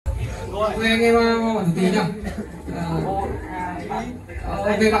Ok anh em hỏi thử tí nhá.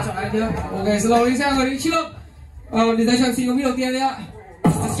 Ok bạn chọn ai chưa? Ok slow đi xem người đi trước. Đi ra cho MC có biết đầu tiên đấy ạ.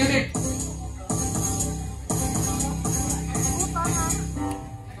 Let's get it.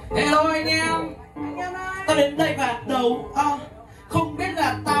 Hello anh em. Tao đến đây và đầu không biết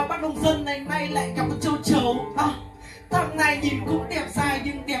là tao bắt nông dân này nay lại gặp một châu chấu. Thằng này nhìn cũng đẹp dai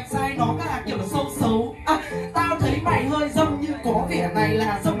nhưng đẹp dai nó là kiểu là sâu xấu. Tao thấy mày hơi dâm nhưng có vẻ này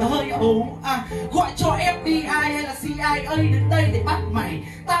là dâm là hơi ấu. Gọi cho FBI hay là CIA đến đây để bắt mày.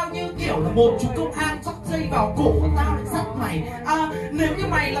 Tao như kiểu là một chú công an dắt dây vào cổ của tao để dắt mày. Nếu như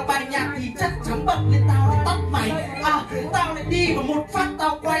mày là bài nhạc thì chắc chắn bật lên tao để tắt mày. Tao lại đi vào một phát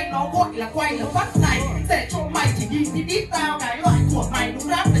tao quay, nó gọi là quay là phát này để cho mày chỉ nhìn thì biết tao cái loại của mày nó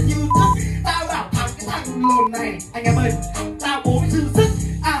rap là như thức. Tao bảo thằng cái thằng lồn này anh em ơi, tao bố dư sức.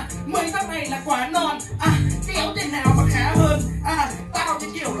 Mấy thằng này là quá non. Kéo tên nào mà khá hơn. Tao như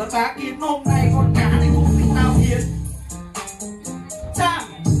kiểu là bá kiến hôm nay con cá này cũng bị tao hiến. Sam.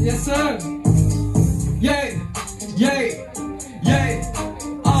 Yes sir. Yeah. Yeah. Yeah.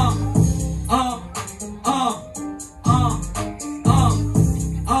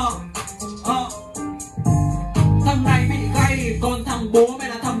 Thằng này bị gay, còn thằng bố mày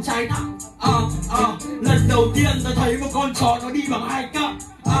là thằng trái thẳng. Lần đầu tiên tao thấy một con chó nó đi bằng 2 cấp.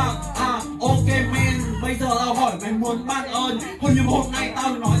 Ok man, bây giờ tao hỏi mày muốn ban ơn. Hồi như hôm nay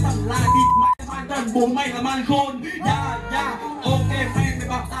tao nói rằng là địt mày ban ơn, bố mày là man khôn. Ok man, mày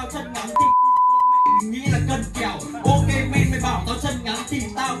bảo tao chân ngắn thì con mày nghĩ là cân kẹo. Ok man, mày bảo tao chân ngắn thì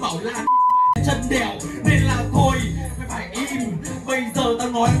tao bảo là chân đèo. Nên là thôi, mày phải im. Bây giờ tao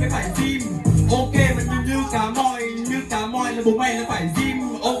nói mày phải gym. Ok mày như cá mòi là bố mày là phải gym.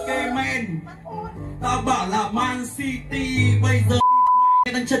 Ok man, tao bảo là Man City. Bây giờ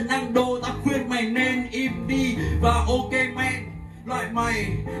đang trần năng đô, tao khuyên mày nên im đi. Và ok man, loại mày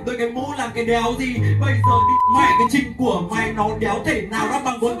đôi cái mũ làm cái đéo gì. Bây giờ đi mẹ cái trình của mày nó đéo thể nào ra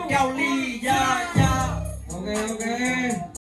bằng bốn keo ly.